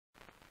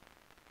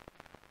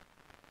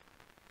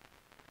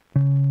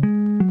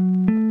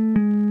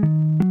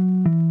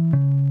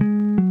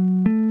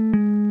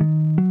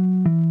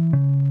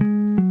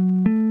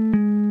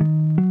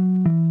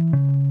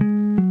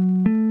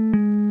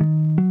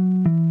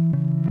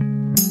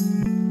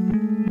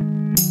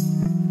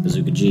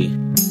G.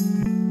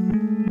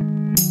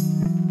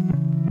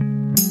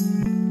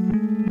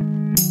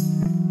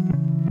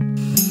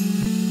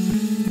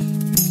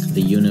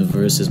 The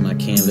universe is my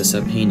canvas,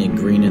 I paint it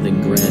greener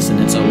than grass, and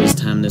it's always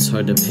time that's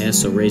hard to pass,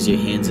 so raise your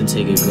hands and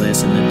take a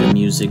glass and let the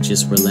music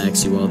just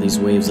relax you. All these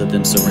waves, let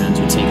them surround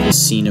you, take the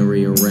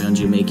scenery around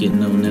you, make it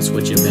known that's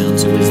what you're bound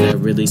to. Is that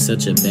really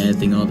such a bad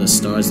thing? All the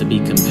stars to be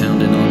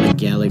compounded, all the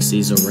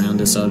galaxies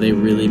around us, are they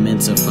really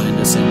meant to find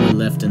us? And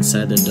we're left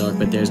inside the dark,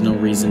 but there's no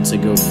reason to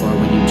go far.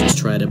 When you just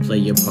try to play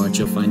your part,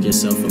 you'll find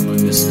yourself among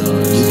the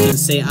stars. You can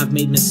say I've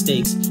made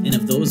mistakes, and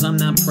of those I'm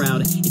not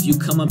proud. If you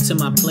come up to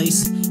my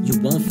place, you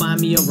won't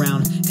find me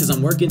around, cause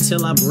I'm working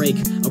till I break,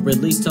 or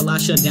release till I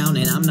shut down.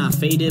 And I'm not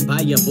faded by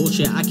your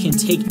bullshit, I can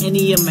take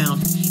any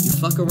amount. You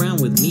fuck around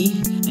with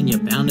me, and you're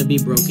bound to be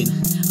broken.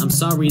 I'm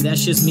sorry,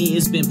 that's just me,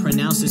 it's been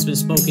pronounced, it's been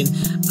spoken.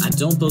 I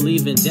don't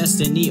believe in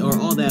destiny or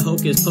all that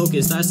hocus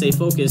pocus. I stay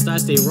focused, I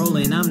stay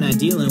rolling, I'm not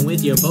dealing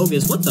with your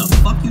bogus. What the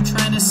fuck you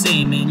trying to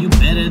say, man? You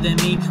better than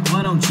me?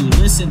 Why don't you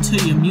listen to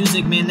your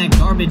music, man? That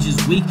garbage is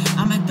weak.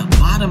 I'm at the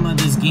bottom of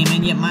this game,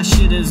 and yet my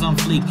shit is on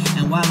fleek.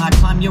 And while I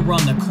climb, you're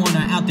on the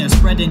corner, out there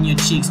spreading your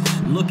cheeks.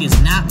 Look, it's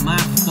not my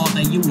fault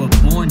that you were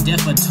born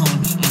deaf or tone,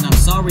 and I'm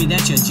sorry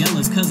that you're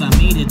jealous, cause I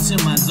made it to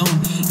my zone.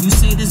 You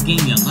say this game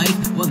your life,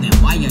 well then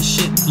why your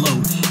shit blow?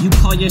 You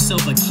call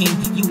yourself a king,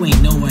 you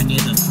ain't nowhere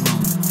near the throne.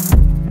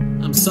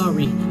 I'm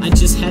sorry, I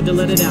just had to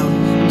let it out.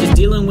 I'm just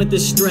dealing with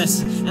this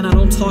stress, and I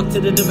don't talk to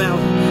the devout.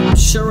 I'm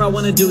sure I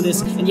wanna do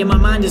this, and yet my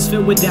mind is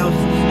filled with doubt.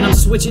 And I'm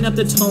switching up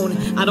the tone,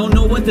 I don't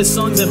know what this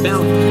song's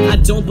about. I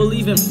don't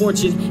believe in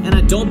fortune, and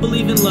I don't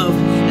believe in love.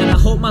 And I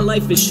hope my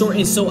life is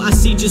shortened so I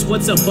see just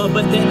what's above.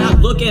 But then I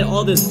look at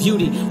all this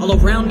beauty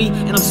all around me,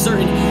 and I'm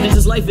certain that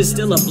this life is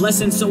still a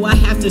blessing. So I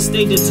have to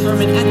stay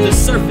determined at the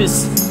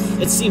surface.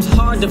 It seems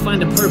hard to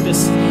find a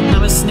purpose.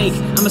 I'm a snake,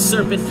 I'm a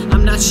serpent,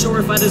 I'm not sure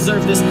if I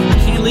deserve this. I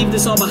can't leave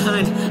this all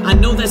behind, I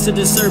know that's a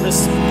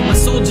disservice. My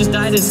soul just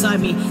died inside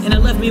me, and it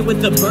left me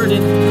with the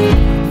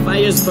burden.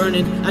 Fire's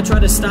burning, I try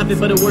to stop it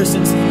but it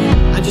worsens.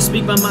 I just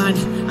speak my mind,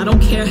 I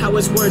don't care how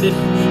it's worded.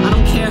 I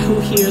don't care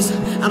who hears,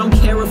 I don't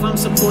care if I'm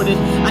supported.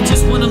 I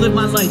just wanna live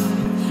my life,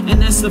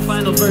 and that's the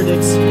final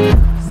verdict.